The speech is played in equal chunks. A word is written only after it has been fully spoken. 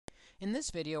In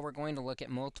this video, we're going to look at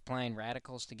multiplying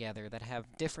radicals together that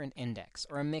have different index,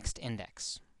 or a mixed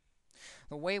index.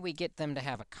 The way we get them to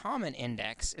have a common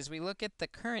index is we look at the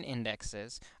current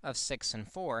indexes of 6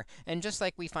 and 4, and just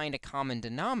like we find a common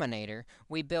denominator,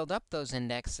 we build up those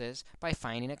indexes by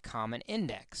finding a common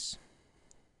index.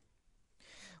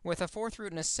 With a 4th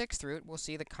root and a 6th root, we'll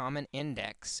see the common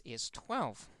index is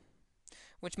 12,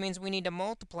 which means we need to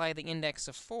multiply the index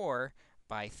of 4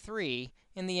 by 3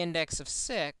 and the index of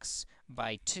 6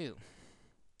 by 2.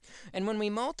 And when we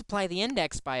multiply the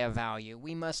index by a value,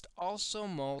 we must also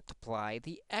multiply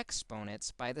the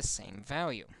exponents by the same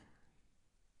value.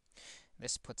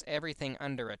 This puts everything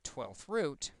under a 12th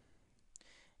root.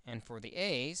 And for the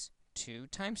a's, 2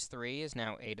 times 3 is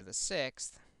now a to the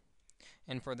 6th.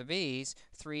 And for the b's,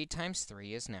 3 times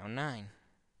 3 is now 9.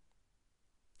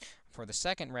 For the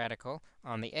second radical,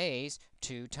 on the a's,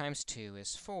 2 times 2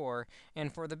 is 4.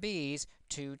 And for the b's,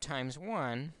 2 times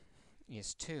 1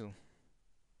 is 2.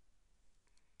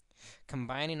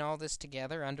 Combining all this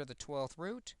together under the 12th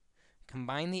root,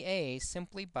 combine the a's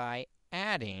simply by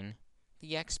adding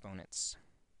the exponents.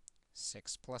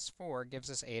 6 plus 4 gives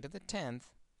us a to the 10th.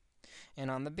 And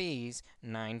on the b's,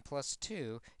 9 plus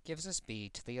 2 gives us b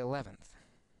to the 11th.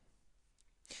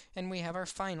 And we have our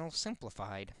final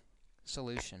simplified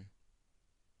solution.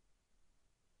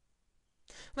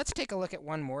 Let's take a look at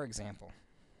one more example.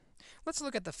 Let's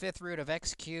look at the 5th root of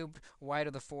x cubed y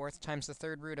to the 4th times the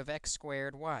 3rd root of x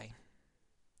squared y.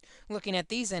 Looking at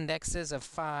these indexes of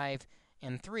 5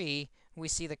 and 3, we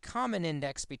see the common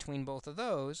index between both of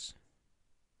those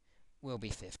will be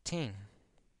 15,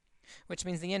 which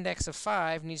means the index of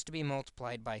 5 needs to be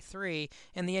multiplied by 3,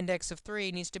 and the index of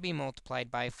 3 needs to be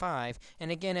multiplied by 5.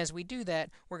 And again, as we do that,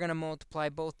 we're going to multiply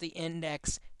both the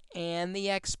index and the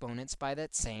exponents by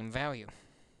that same value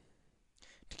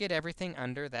to get everything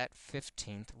under that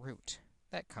 15th root,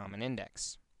 that common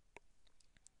index.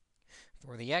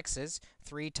 For the x's,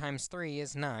 3 times 3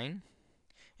 is 9,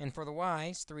 and for the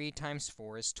y's, 3 times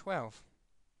 4 is 12.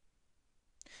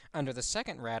 Under the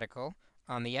second radical,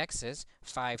 on the x's,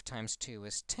 5 times 2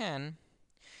 is 10,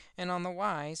 and on the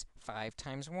y's, 5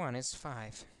 times 1 is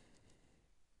 5.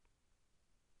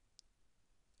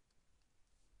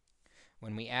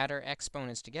 When we add our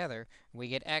exponents together, we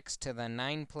get x to the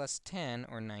 9 plus 10,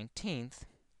 or 19th,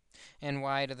 and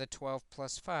y to the 12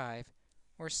 plus 5,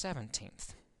 or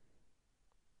 17th.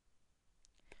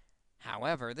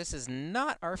 However, this is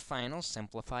not our final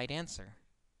simplified answer,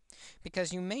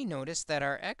 because you may notice that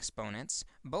our exponents,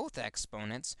 both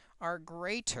exponents, are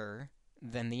greater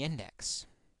than the index.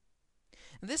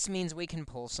 This means we can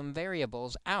pull some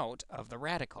variables out of the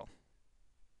radical.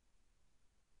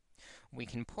 We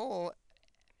can pull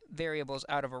variables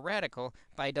out of a radical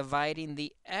by dividing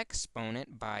the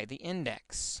exponent by the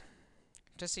index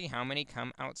to see how many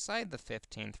come outside the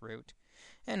 15th root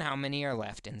and how many are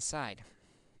left inside.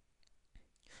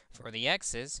 For the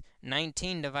x's,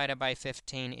 19 divided by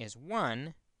 15 is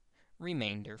 1,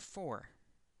 remainder 4.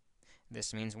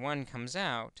 This means 1 comes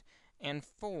out and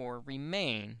 4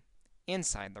 remain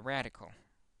inside the radical.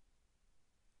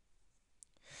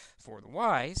 For the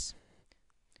y's,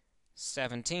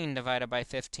 17 divided by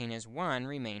 15 is 1,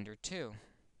 remainder 2.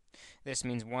 This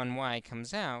means 1y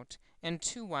comes out, and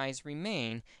 2y's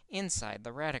remain inside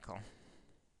the radical.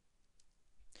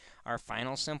 Our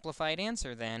final simplified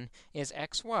answer, then, is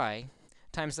xy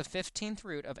times the 15th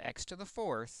root of x to the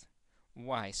 4th,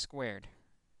 y squared.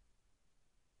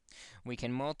 We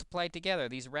can multiply together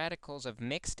these radicals of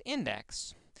mixed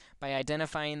index by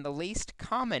identifying the least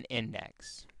common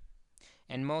index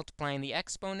and multiplying the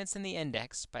exponents in the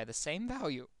index by the same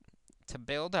value to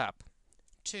build up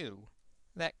to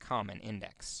that common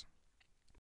index.